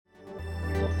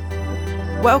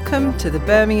Welcome to the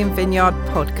Birmingham Vineyard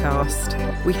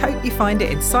podcast. We hope you find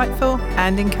it insightful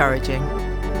and encouraging.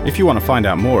 If you want to find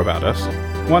out more about us,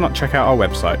 why not check out our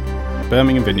website,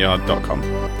 birminghamvineyard.com.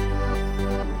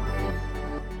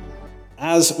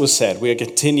 As was said, we are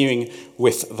continuing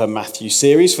with the Matthew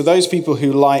series. For those people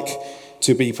who like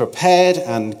to be prepared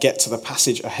and get to the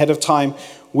passage ahead of time,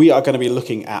 we are going to be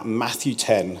looking at Matthew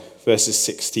 10, verses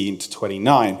 16 to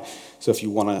 29. So if you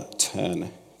want to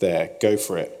turn there, go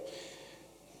for it.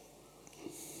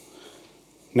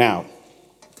 Now,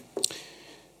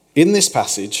 in this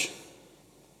passage,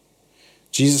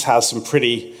 Jesus has some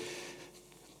pretty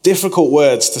difficult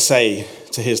words to say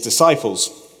to his disciples.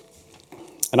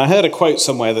 And I heard a quote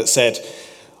somewhere that said,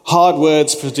 hard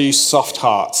words produce soft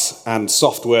hearts and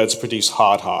soft words produce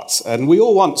hard hearts. And we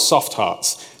all want soft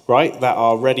hearts, right, that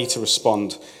are ready to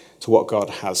respond to what God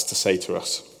has to say to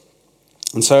us.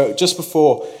 And so just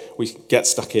before we get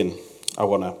stuck in, I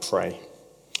want to pray.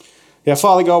 Yeah,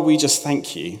 Father God, we just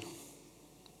thank you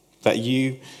that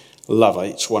you love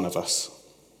each one of us.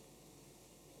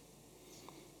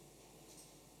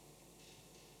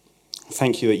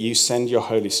 Thank you that you send your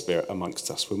Holy Spirit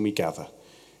amongst us when we gather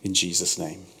in Jesus'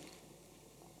 name.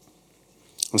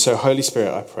 And so, Holy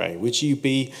Spirit, I pray, would you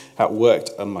be at work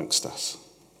amongst us?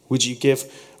 Would you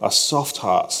give us soft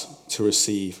hearts to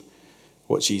receive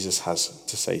what Jesus has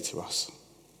to say to us?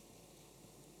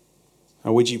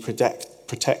 And would you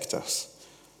protect us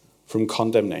from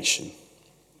condemnation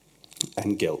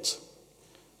and guilt,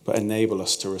 but enable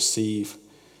us to receive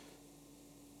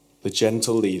the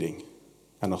gentle leading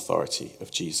and authority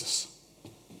of Jesus.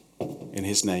 In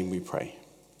his name we pray.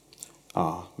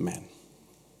 Amen.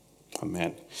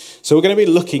 Amen. So we're going to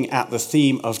be looking at the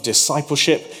theme of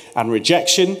discipleship and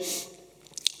rejection,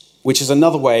 which is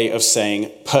another way of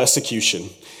saying persecution.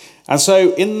 And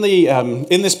so in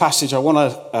this passage, I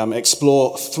want to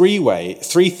explore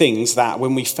three things that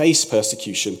when we face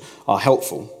persecution are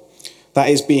helpful. That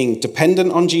is being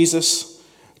dependent on Jesus,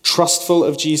 trustful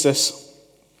of Jesus,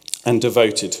 and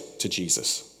devoted to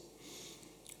Jesus.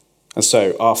 And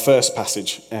so our first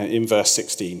passage in verse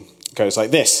 16 goes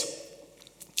like this.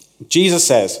 Jesus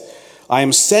says, I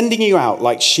am sending you out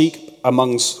like sheep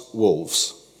amongst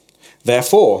wolves.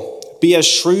 Therefore, be as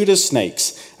shrewd as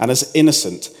snakes and as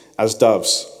innocent as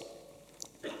doves.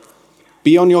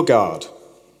 Be on your guard.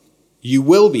 You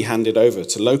will be handed over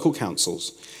to local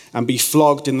councils and be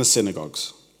flogged in the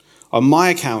synagogues. On my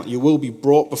account, you will be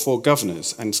brought before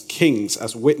governors and kings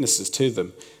as witnesses to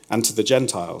them and to the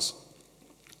Gentiles.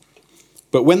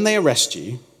 But when they arrest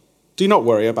you, do not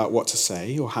worry about what to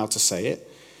say or how to say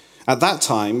it. At that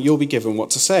time, you'll be given what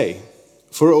to say,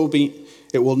 for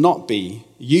it will not be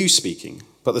you speaking,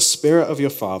 but the Spirit of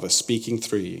your Father speaking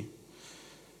through you.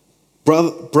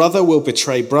 Brother will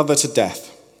betray brother to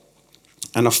death,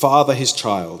 and a father his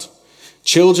child.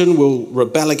 Children will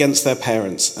rebel against their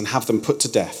parents and have them put to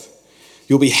death.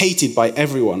 You'll be hated by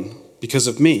everyone because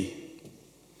of me.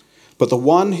 But the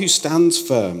one who stands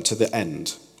firm to the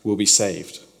end will be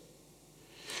saved.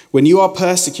 When you are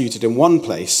persecuted in one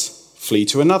place, flee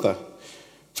to another.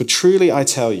 For truly I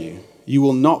tell you, you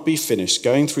will not be finished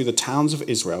going through the towns of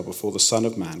Israel before the Son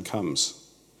of Man comes.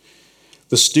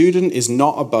 The student is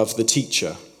not above the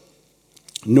teacher,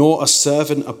 nor a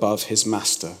servant above his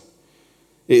master.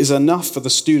 It is enough for the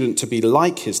student to be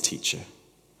like his teacher,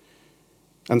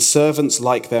 and servants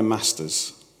like their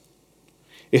masters.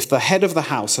 If the head of the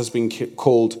house has been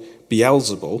called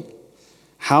Beelzebul,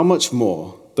 how much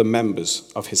more the members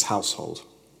of his household?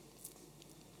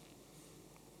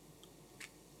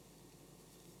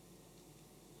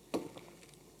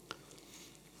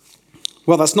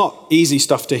 Well, that's not easy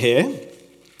stuff to hear.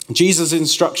 Jesus'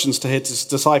 instructions to his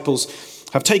disciples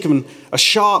have taken a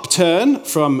sharp turn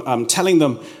from telling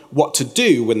them what to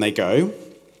do when they go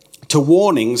to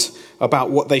warnings about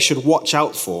what they should watch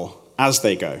out for as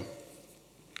they go.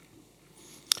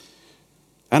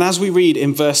 And as we read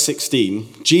in verse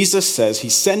 16, Jesus says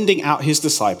he's sending out his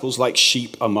disciples like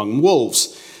sheep among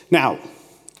wolves. Now,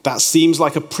 that seems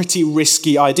like a pretty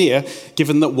risky idea,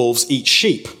 given that wolves eat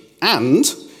sheep. And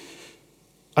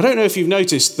I don't know if you've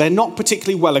noticed, they're not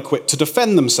particularly well equipped to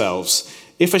defend themselves.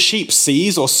 If a sheep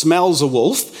sees or smells a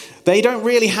wolf, they don't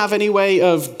really have any way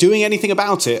of doing anything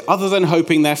about it other than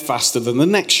hoping they're faster than the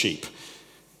next sheep.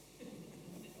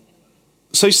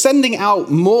 So sending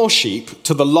out more sheep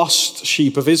to the lost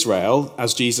sheep of Israel,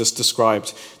 as Jesus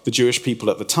described the Jewish people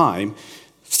at the time,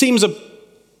 seems a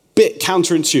bit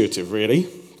counterintuitive, really.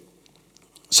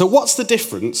 So what's the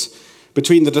difference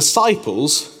between the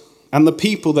disciples and the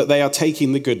people that they are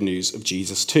taking the good news of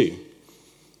Jesus to?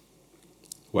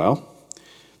 Well,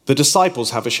 the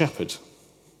disciples have a shepherd.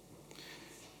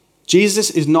 Jesus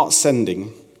is not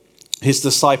sending his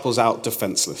disciples out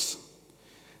defenseless.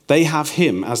 They have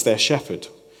him as their shepherd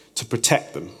to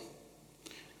protect them.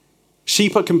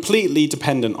 Sheep are completely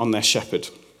dependent on their shepherd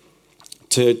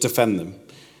to defend them.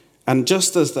 And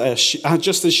just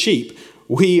as sheep,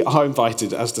 we are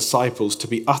invited as disciples to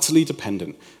be utterly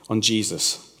dependent on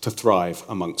Jesus to thrive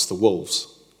amongst the wolves.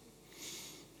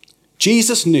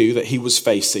 Jesus knew that he was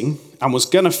facing and was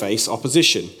going to face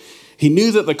opposition. He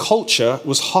knew that the culture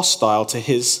was hostile to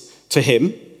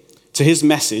him, to his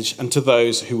message, and to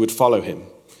those who would follow him.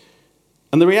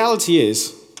 And the reality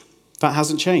is, that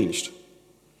hasn't changed.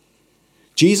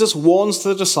 Jesus warns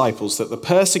the disciples that the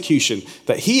persecution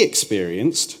that he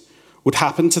experienced would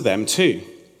happen to them too.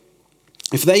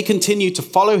 If they continued to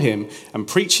follow him and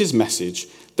preach his message,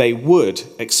 they would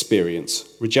experience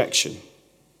rejection.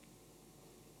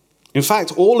 In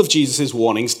fact, all of Jesus'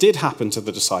 warnings did happen to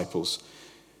the disciples.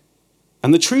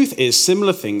 And the truth is,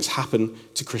 similar things happen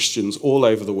to Christians all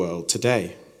over the world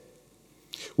today.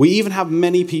 We even have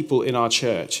many people in our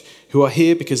church who are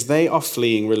here because they are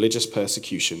fleeing religious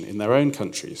persecution in their own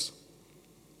countries.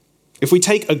 If we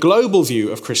take a global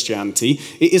view of Christianity,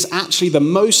 it is actually the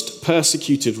most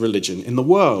persecuted religion in the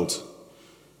world.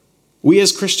 We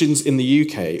as Christians in the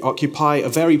UK occupy a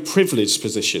very privileged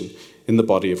position in the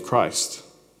body of Christ.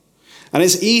 And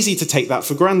it's easy to take that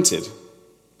for granted.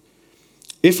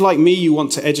 If, like me, you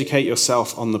want to educate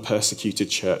yourself on the persecuted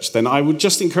church, then I would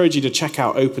just encourage you to check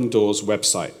out Open Doors'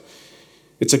 website.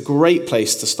 It's a great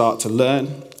place to start to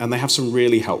learn, and they have some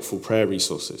really helpful prayer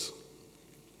resources.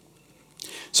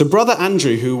 So Brother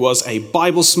Andrew, who was a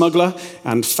Bible smuggler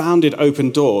and founded Open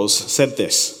Doors, said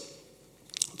this: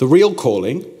 "The real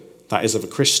calling, that is of a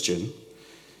Christian,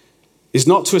 is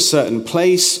not to a certain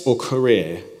place or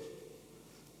career,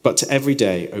 but to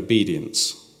everyday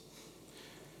obedience.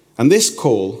 And this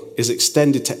call is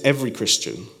extended to every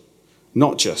Christian,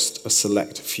 not just a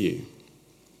select few."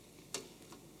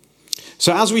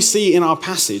 So as we see in our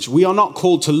passage, we are not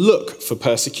called to look for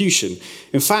persecution.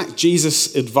 In fact,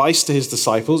 Jesus' advice to his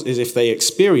disciples is, if they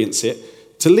experience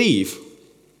it, to leave.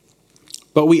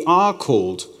 But we are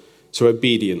called to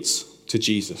obedience to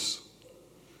Jesus,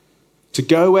 to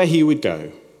go where he would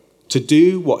go, to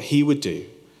do what he would do,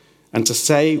 and to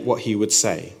say what he would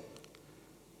say,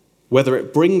 whether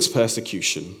it brings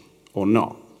persecution or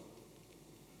not.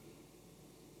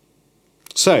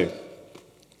 So,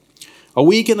 are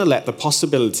we going to let the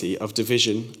possibility of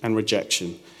division and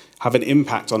rejection have an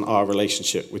impact on our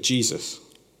relationship with Jesus?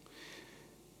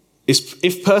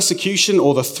 If persecution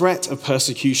or the threat of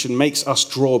persecution makes us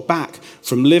draw back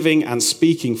from living and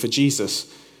speaking for Jesus,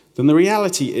 then the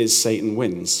reality is Satan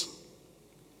wins.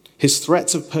 His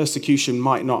threats of persecution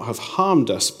might not have harmed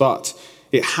us, but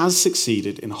it has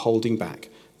succeeded in holding back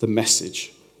the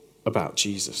message about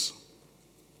Jesus.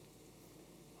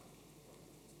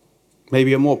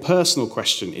 Maybe a more personal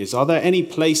question is, are there any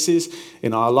places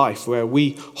in our life where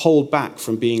we hold back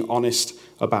from being honest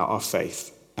about our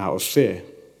faith out of fear?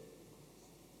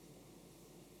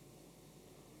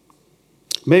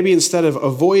 Maybe instead of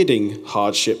avoiding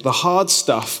hardship, the hard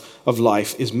stuff of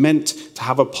life is meant to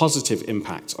have a positive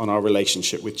impact on our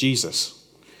relationship with Jesus.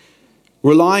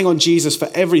 Relying on Jesus for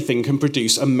everything can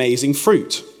produce amazing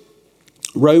fruit.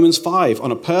 Romans 5,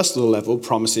 on a personal level,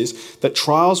 promises that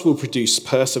trials will produce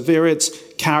perseverance,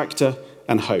 character,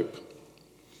 and hope.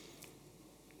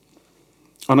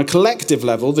 On a collective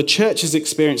level, the churches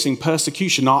experiencing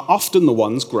persecution are often the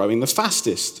ones growing the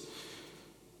fastest.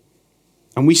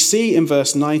 And we see in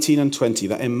verse 19 and 20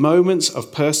 that in moments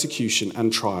of persecution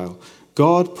and trial,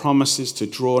 God promises to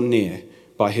draw near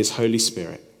by his Holy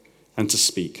Spirit and to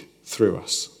speak through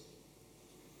us.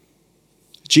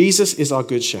 Jesus is our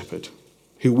good shepherd,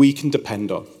 who we can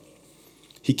depend on.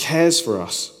 He cares for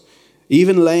us,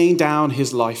 even laying down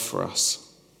his life for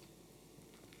us.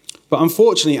 But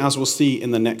unfortunately, as we'll see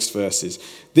in the next verses,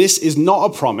 this is not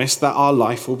a promise that our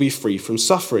life will be free from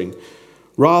suffering.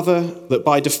 Rather, that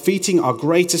by defeating our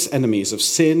greatest enemies of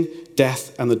sin,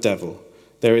 death, and the devil,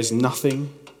 there is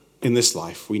nothing in this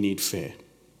life we need fear.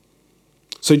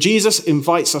 So Jesus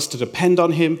invites us to depend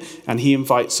on him, and he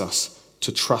invites us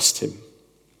to trust him.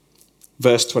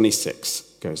 Verse 26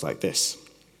 goes like this.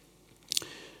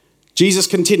 Jesus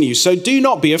continues, "So do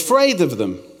not be afraid of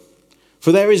them,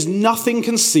 for there is nothing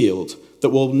concealed that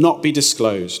will not be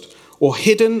disclosed, or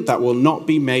hidden that will not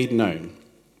be made known.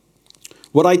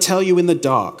 What I tell you in the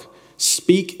dark,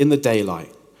 speak in the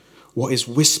daylight. What is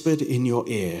whispered in your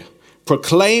ear,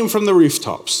 proclaim from the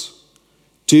rooftops.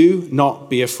 Do not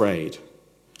be afraid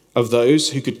of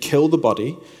those who could kill the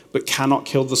body, but cannot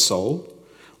kill the soul.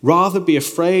 Rather be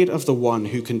afraid of the one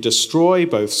who can destroy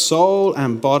both soul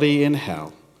and body in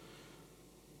hell.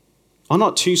 Are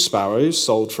not 2 sparrows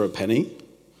sold for a penny?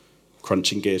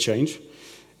 Crunching gear change.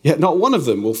 Yet not one of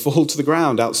them will fall to the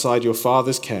ground outside your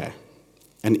Father's care.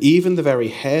 And even the very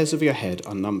hairs of your head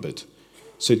are numbered.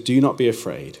 So do not be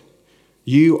afraid.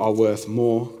 You are worth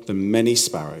more than many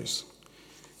sparrows.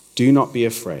 Do not be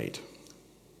afraid.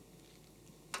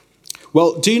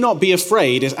 Well, do not be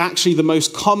afraid is actually the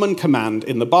most common command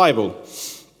in the Bible.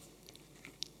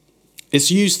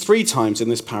 It's used 3 times in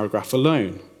this paragraph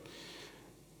alone.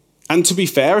 And to be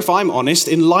fair, if I'm honest,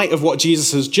 in light of what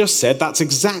Jesus has just said, that's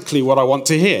exactly what I want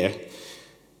to hear.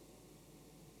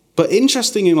 But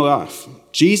interestingly enough,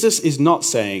 Jesus is not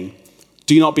saying,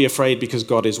 do not be afraid because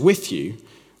God is with you,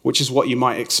 which is what you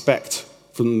might expect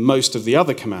from most of the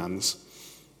other commands.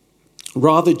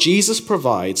 Rather, Jesus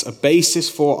provides a basis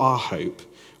for our hope,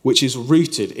 which is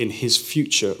rooted in his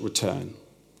future return.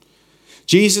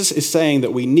 Jesus is saying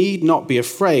that we need not be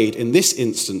afraid in this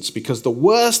instance because the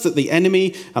worst that the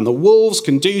enemy and the wolves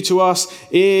can do to us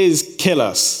is kill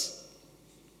us.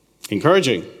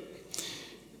 Encouraging.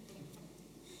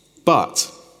 But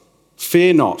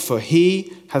fear not, for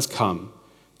he has come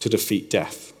to defeat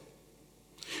death.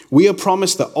 We are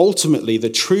promised that ultimately the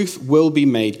truth will be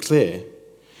made clear.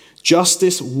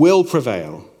 Justice will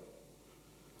prevail.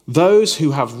 Those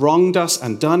who have wronged us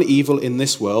and done evil in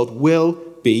this world will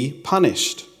be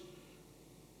punished.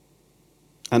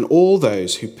 And all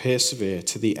those who persevere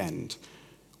to the end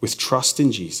with trust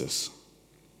in Jesus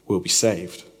will be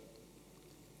saved.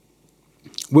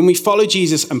 When we follow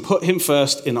Jesus and put him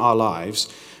first in our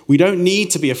lives, we don't need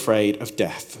to be afraid of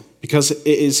death because it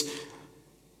is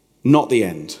not the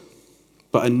end,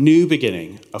 but a new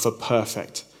beginning of a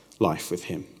perfect life with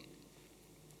him.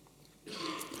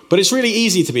 But it's really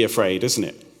easy to be afraid, isn't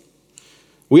it?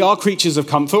 We are creatures of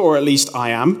comfort, or at least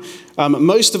I am.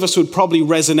 Most of us would probably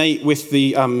resonate with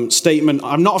the statement,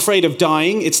 I'm not afraid of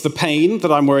dying, it's the pain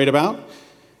that I'm worried about.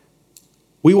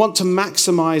 We want to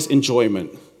maximize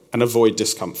enjoyment and avoid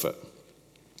discomfort.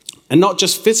 And not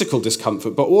just physical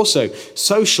discomfort, but also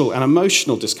social and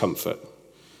emotional discomfort.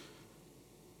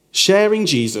 Sharing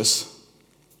Jesus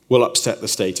will upset the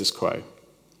status quo.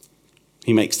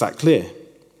 He makes that clear.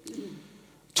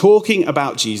 Talking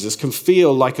about Jesus can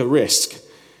feel like a risk,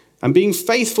 and being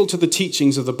faithful to the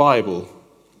teachings of the Bible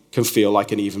can feel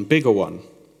like an even bigger one.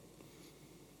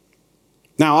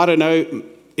 Now, I don't know,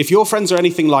 if your friends are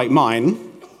anything like mine,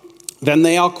 then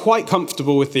they are quite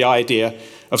comfortable with the idea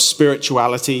of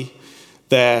spirituality.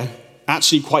 They're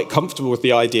actually quite comfortable with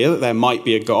the idea that there might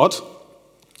be a God.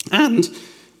 And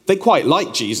they quite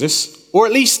like Jesus, or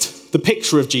at least the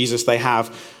picture of Jesus they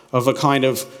have of a kind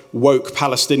of woke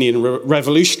Palestinian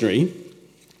revolutionary.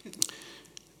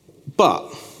 But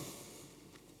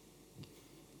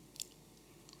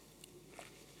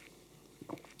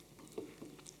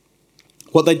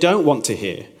what they don't want to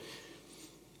hear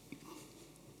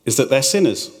is that they're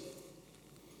sinners,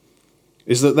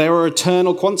 is that there are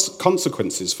eternal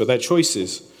consequences for their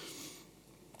choices,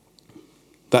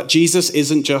 that Jesus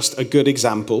isn't just a good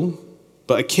example,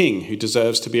 but a king who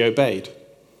deserves to be obeyed.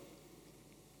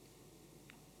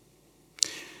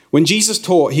 When Jesus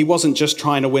taught, he wasn't just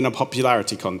trying to win a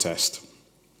popularity contest.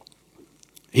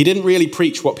 He didn't really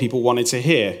preach what people wanted to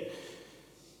hear.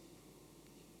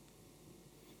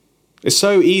 It's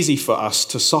so easy for us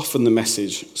to soften the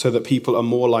message so that people are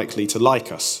more likely to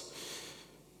like us,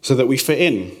 so that we fit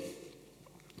in.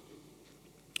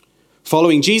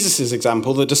 Following Jesus'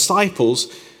 example, the disciples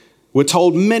were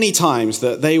told many times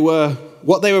that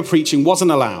what they were preaching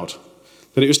wasn't allowed,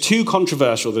 that it was too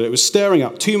controversial, that it was stirring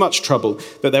up too much trouble,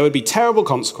 that there would be terrible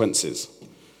consequences.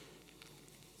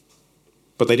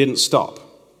 But they didn't stop.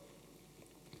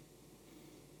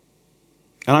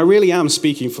 And I really am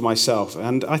speaking for myself,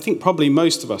 and I think probably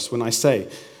most of us when I say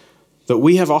that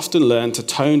we have often learned to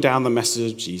tone down the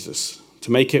message of Jesus,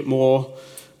 to make it more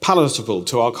palatable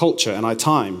to our culture and our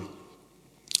time.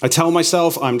 I tell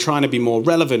myself I'm trying to be more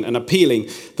relevant and appealing,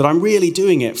 that I'm really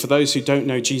doing it for those who don't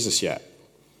know Jesus yet.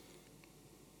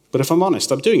 But if I'm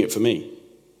honest, I'm doing it for me.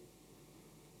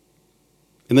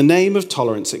 In the name of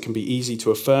tolerance, it can be easy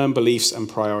to affirm beliefs and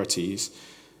priorities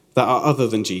that are other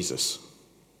than Jesus,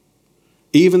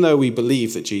 even though we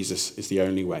believe that Jesus is the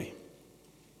only way.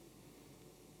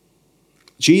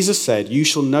 Jesus said, "You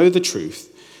shall know the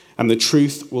truth, and the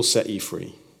truth will set you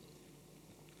free."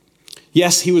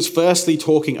 Yes, he was firstly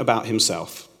talking about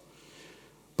himself,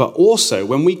 but also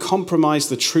when we compromise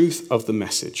the truth of the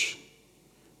message,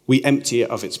 we empty it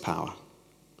of its power.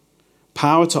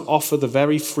 Power to offer the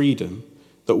very freedom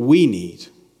that we need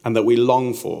and that we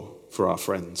long for our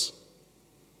friends.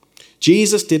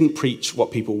 Jesus didn't preach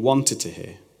what people wanted to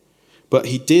hear, but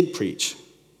he did preach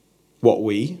what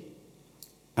we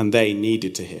and they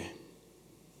needed to hear.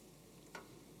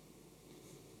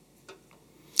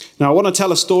 Now, I want to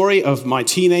tell a story of my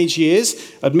teenage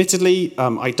years. Admittedly,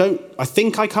 I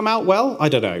think I come out well. I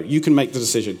don't know. You can make the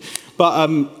decision. But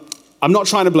I'm not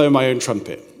trying to blow my own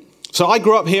trumpet. So I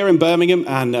grew up here in Birmingham,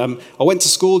 and I went to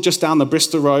school just down the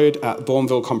Bristol Road at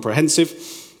Bourneville Comprehensive.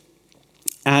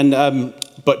 And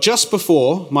but just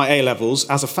before my A-levels,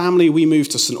 as a family, we moved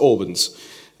to St Albans.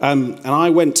 And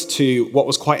I went to what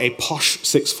was quite a posh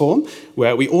sixth form,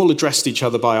 where we all addressed each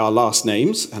other by our last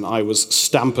names, and I was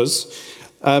Stampers.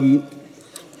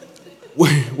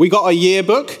 We got a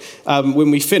yearbook when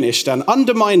we finished, and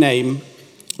under my name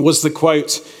was the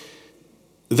quote,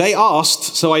 "They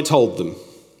asked, so I told them."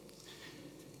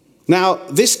 Now,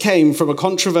 this came from a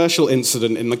controversial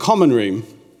incident in the common room.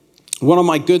 One of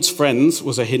my good friends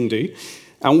was a Hindu,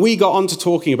 and we got on to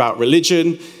talking about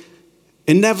religion.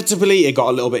 Inevitably, it got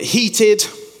a little bit heated,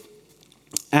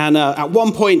 and at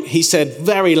one point he said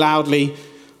very loudly,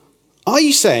 "Are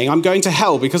you saying I'm going to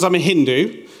hell because I'm a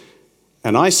Hindu?"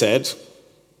 And I said,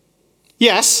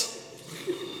 "Yes."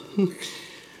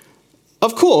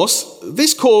 Of course,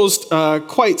 this caused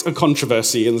quite a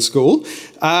controversy in the school,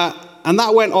 and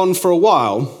that went on for a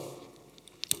while.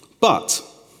 But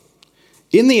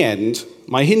in the end,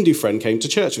 my Hindu friend came to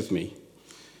church with me.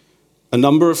 A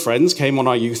number of friends came on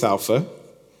our Youth Alpha,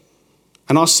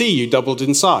 and our CU doubled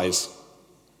in size.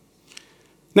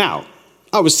 Now,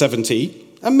 I was 70,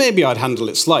 and maybe I'd handle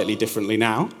it slightly differently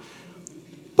now,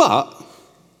 but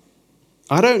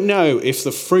I don't know if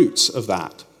the fruits of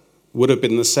that would have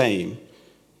been the same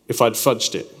if I'd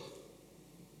fudged it.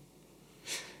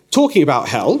 Talking about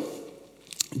hell,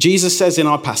 Jesus says in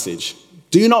our passage,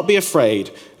 "Do not be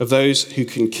afraid of those who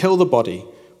can kill the body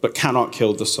but cannot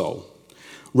kill the soul.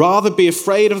 Rather be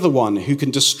afraid of the one who can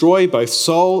destroy both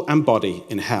soul and body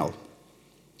in hell."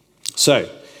 So,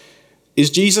 is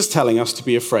Jesus telling us to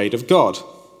be afraid of God?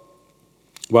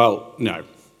 Well, no.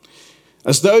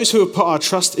 As those who have put our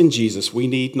trust in Jesus, we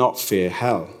need not fear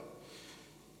hell.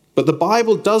 But the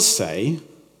Bible does say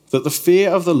that the fear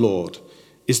of the Lord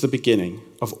is the beginning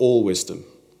of all wisdom.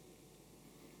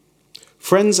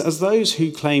 Friends, as those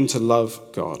who claim to love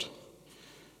God,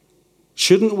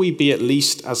 shouldn't we be at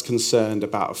least as concerned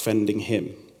about offending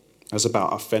him as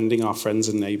about offending our friends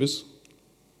and neighbors?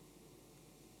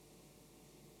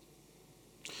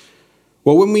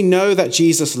 Well, when we know that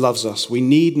Jesus loves us, we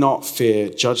need not fear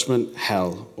judgment,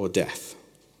 hell, or death.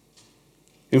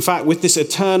 In fact, with this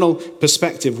eternal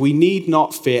perspective, we need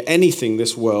not fear anything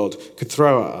this world could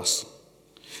throw at us.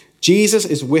 Jesus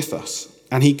is with us,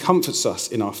 and he comforts us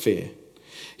in our fear.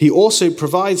 He also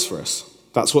provides for us.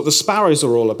 That's what the sparrows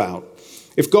are all about.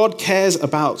 If God cares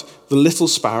about the little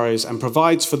sparrows and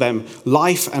provides for them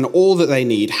life and all that they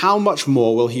need, how much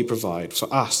more will he provide for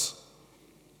us?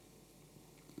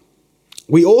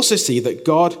 We also see that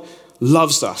God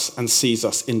loves us and sees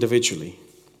us individually.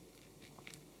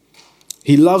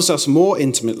 He loves us more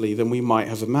intimately than we might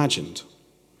have imagined.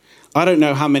 I don't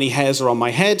know how many hairs are on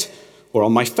my head, or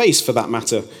on my face for that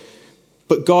matter,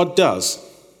 but God does.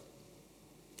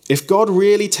 If God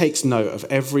really takes note of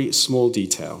every small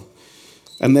detail,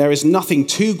 and there is nothing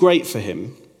too great for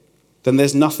him, then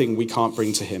there's nothing we can't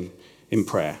bring to him in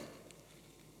prayer.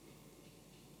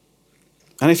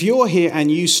 And if you're here and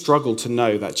you struggle to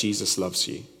know that Jesus loves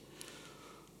you,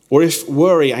 or if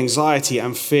worry, anxiety,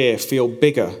 and fear feel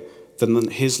bigger than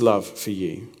his love for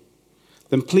you,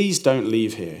 then please don't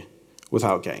leave here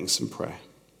without getting some prayer.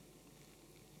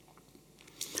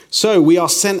 So we are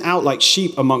sent out like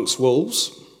sheep amongst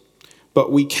wolves,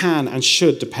 but we can and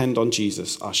should depend on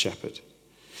Jesus, our shepherd.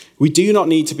 We do not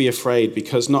need to be afraid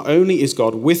because not only is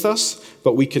God with us,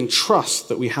 but we can trust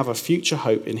that we have a future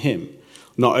hope in him,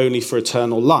 not only for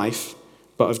eternal life,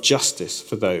 but of justice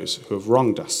for those who have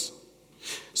wronged us.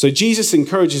 So Jesus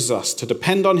encourages us to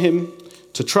depend on him,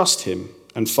 to trust him,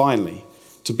 and finally,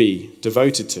 to be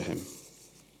devoted to him.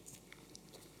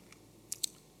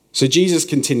 So Jesus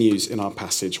continues in our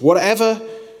passage, whoever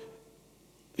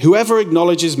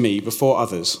acknowledges me before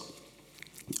others,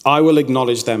 I will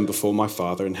acknowledge them before my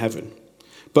Father in heaven.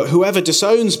 But whoever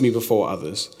disowns me before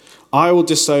others, I will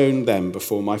disown them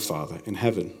before my Father in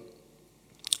heaven.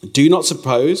 Do not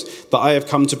suppose that I have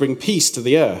come to bring peace to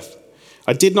the earth.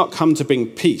 I did not come to bring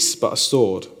peace, but a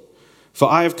sword. For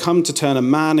I have come to turn a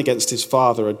man against his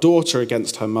father, a daughter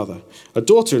against her mother, a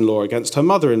daughter-in-law against her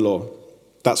mother-in-law.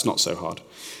 That's not so hard.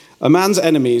 A man's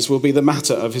enemies will be the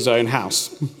matter of his own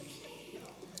house.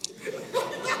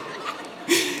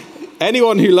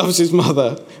 Anyone who loves his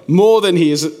mother more than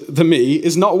me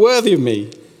is not worthy of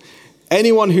me.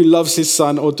 Anyone who loves his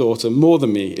son or daughter more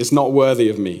than me is not worthy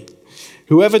of me.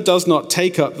 Whoever does not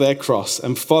take up their cross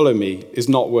and follow me is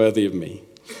not worthy of me.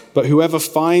 But whoever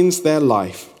finds their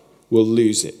life will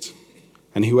lose it.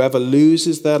 And whoever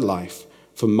loses their life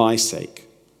for my sake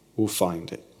will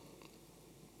find it.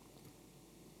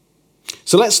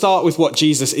 So let's start with what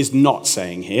Jesus is not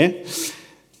saying here.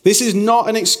 This is not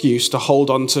an excuse to hold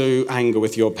on to anger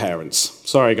with your parents.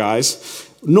 Sorry, guys.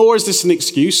 Nor is this an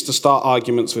excuse to start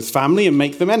arguments with family and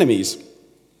make them enemies.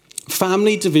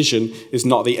 Family division is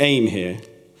not the aim here.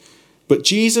 But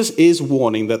Jesus is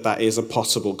warning that that is a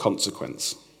possible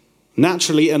consequence.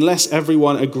 Naturally, unless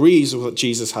everyone agrees with what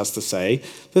Jesus has to say,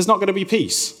 there's not going to be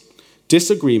peace.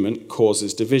 Disagreement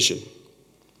causes division.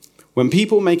 When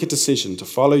people make a decision to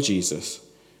follow Jesus,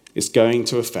 it's going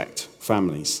to affect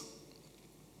families.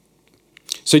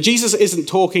 So Jesus isn't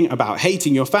talking about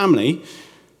hating your family.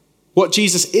 What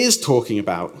Jesus is talking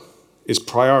about is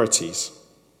priorities.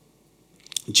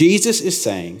 Jesus is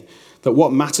saying that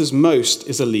what matters most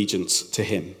is allegiance to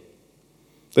him.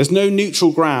 There's no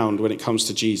neutral ground when it comes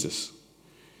to Jesus.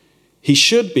 He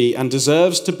should be and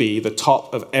deserves to be the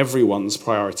top of everyone's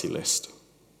priority list.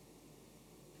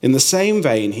 In the same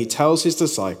vein, he tells his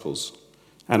disciples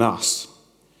and us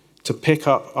to pick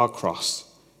up our cross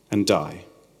and die.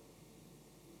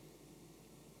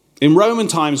 In Roman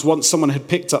times, once someone had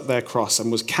picked up their cross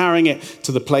and was carrying it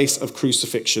to the place of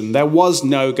crucifixion, there was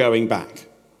no going back.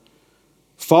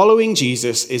 Following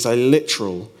Jesus is a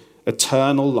literal,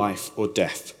 eternal life or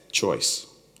death choice,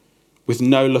 with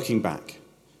no looking back.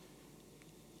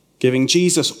 Giving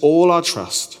Jesus all our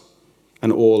trust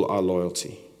and all our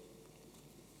loyalty.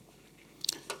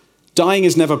 Dying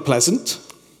is never pleasant,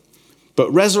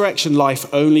 but resurrection life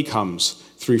only comes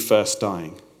through first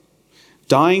dying.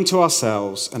 Dying to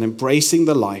ourselves and embracing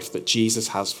the life that Jesus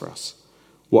has for us,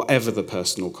 whatever the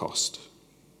personal cost.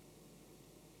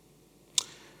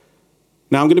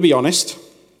 Now, I'm going to be honest.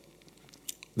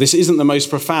 This isn't the most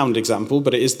profound example,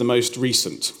 but it is the most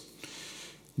recent.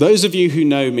 Those of you who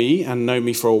know me and know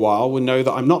me for a while will know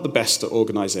that I'm not the best at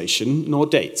organisation nor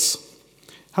dates.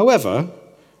 However,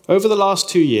 over the last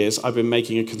 2 years, I've been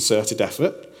making a concerted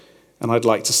effort, and I'd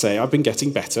like to say I've been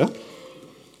getting better.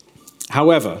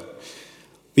 However,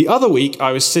 the other week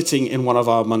I was sitting in one of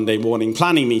our Monday morning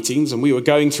planning meetings, and we were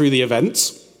going through the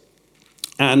events,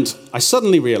 and I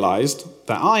suddenly realised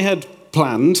that I had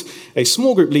planned a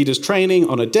small group leaders training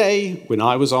on a day when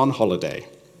I was on holiday.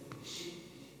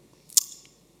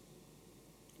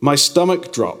 My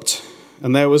stomach dropped,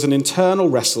 and there was an internal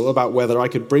wrestle about whether I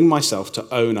could bring myself to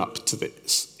own up to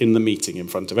this in the meeting in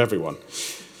front of everyone.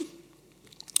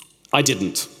 I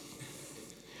didn't.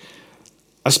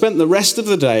 I spent the rest of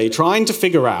the day trying to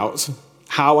figure out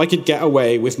how I could get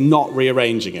away with not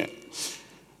rearranging it.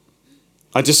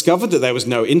 I discovered that there was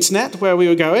no internet where we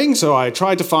were going, so I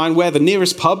tried to find where the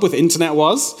nearest pub with internet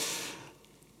was.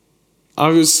 I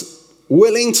was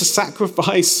willing to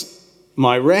sacrifice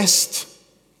my rest,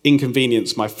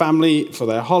 inconvenience my family for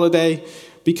their holiday,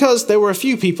 because there were a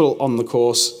few people on the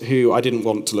course who I didn't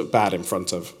want to look bad in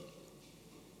front of.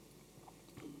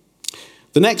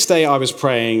 The next day I was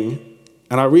praying,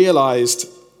 and I realized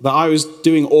that I was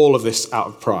doing all of this out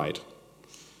of pride.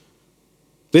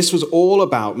 This was all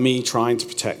about me trying to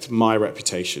protect my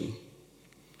reputation.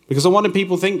 Because I wanted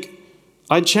people to think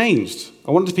I'd changed.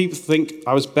 I wanted people to think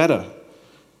I was better.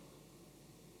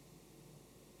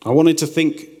 I wanted to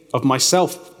think of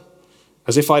myself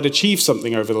as if I'd achieved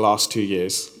something over the last 2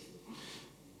 years.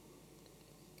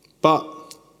 But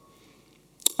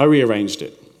I rearranged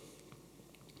it.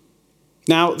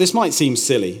 Now, this might seem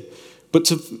silly, but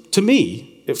to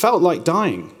me, it felt like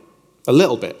dying a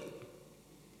little bit.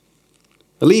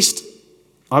 At least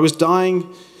I was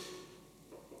dying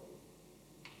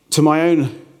to my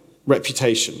own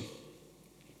reputation.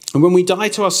 And when we die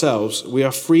to ourselves, we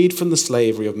are freed from the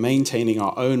slavery of maintaining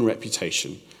our own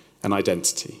reputation and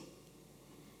identity.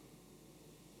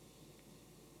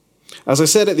 As I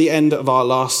said at the end of our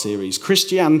last series,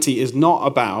 Christianity is not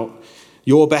about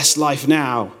your best life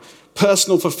now,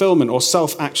 personal fulfillment, or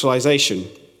self-actualization.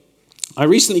 I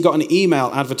recently got an email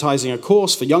advertising a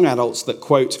course for young adults that,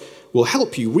 quote, will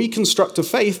help you reconstruct a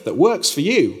faith that works for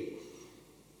you.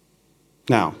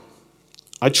 Now,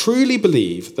 I truly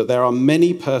believe that there are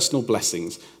many personal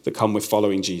blessings that come with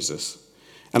following Jesus.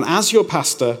 And as your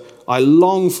pastor, I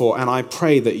long for and I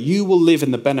pray that you will live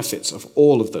in the benefits of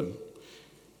all of them.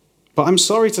 But I'm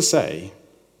sorry to say,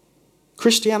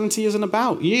 Christianity isn't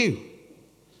about you.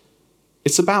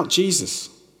 It's about Jesus.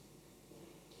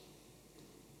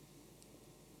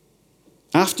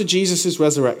 After Jesus'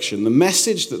 resurrection, the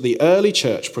message that the early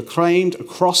church proclaimed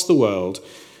across the world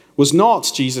was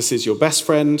not Jesus is your best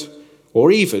friend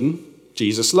or even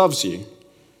Jesus loves you,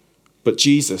 but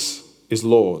Jesus is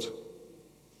Lord.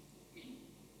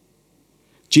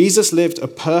 Jesus lived a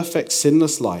perfect,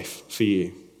 sinless life for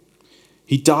you.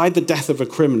 He died the death of a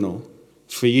criminal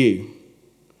for you,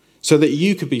 so that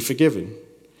you could be forgiven.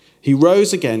 He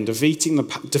rose again, defeating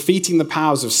the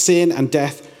powers of sin and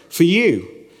death for you.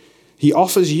 He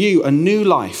offers you a new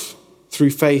life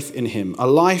through faith in him, a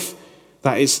life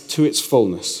that is to its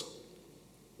fullness.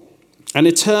 An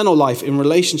eternal life in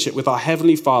relationship with our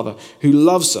Heavenly Father who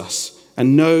loves us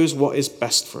and knows what is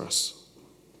best for us.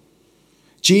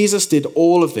 Jesus did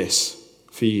all of this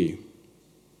for you.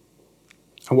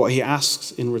 And what he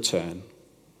asks in return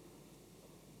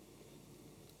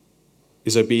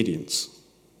is obedience.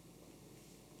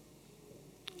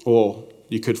 Or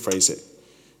you could phrase it,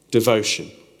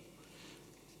 devotion.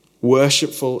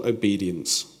 Worshipful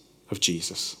obedience of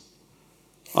Jesus,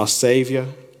 our Saviour,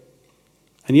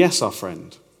 and yes, our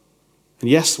friend, and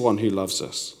yes, one who loves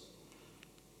us,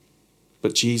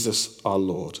 but Jesus, our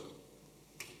Lord.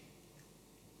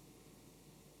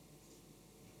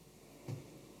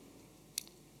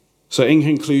 So in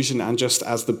conclusion, and just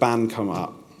as the band come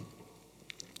up,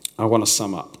 I want to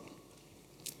sum up.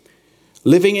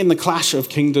 Living in the clash of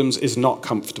kingdoms is not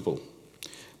comfortable.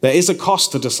 There is a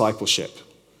cost to discipleship,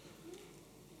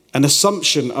 an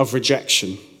assumption of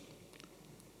rejection.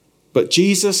 But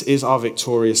Jesus is our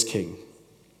victorious King.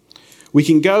 We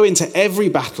can go into every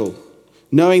battle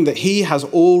knowing that he has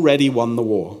already won the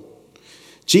war.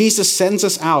 Jesus sends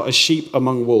us out as sheep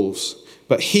among wolves,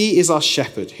 but he is our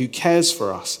shepherd who cares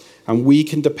for us, and we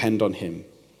can depend on him.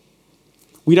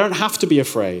 We don't have to be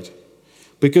afraid,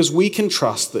 because we can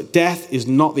trust that death is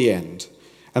not the end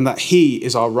and that he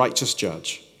is our righteous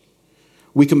judge.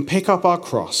 We can pick up our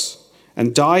cross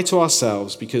and die to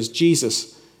ourselves because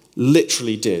Jesus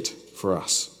literally did for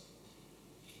us,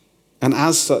 and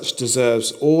as such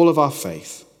deserves all of our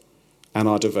faith and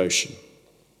our devotion.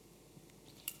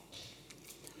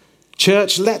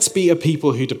 Church, let's be a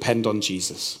people who depend on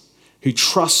Jesus, who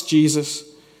trust Jesus,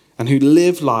 and who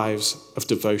live lives of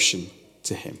devotion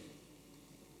to him.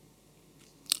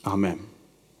 Amen.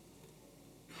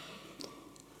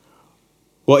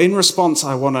 Well, in response,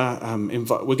 I want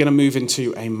to we're going to move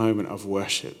into a moment of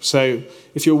worship. So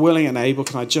if you're willing and able,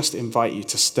 can I just invite you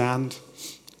to stand?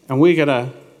 And we're going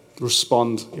to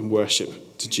respond in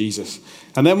worship to Jesus.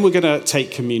 And then we're going to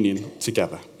take communion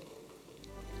together.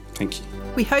 Thank you.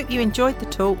 We hope you enjoyed the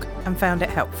talk and found it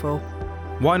helpful.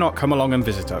 Why not come along and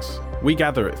visit us? We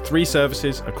gather at 3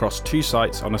 services across 2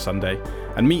 sites on a Sunday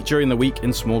and meet during the week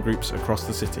in small groups across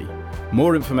the city.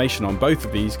 More information on both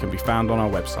of these can be found on our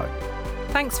website.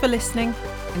 Thanks for listening,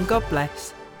 and God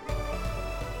bless.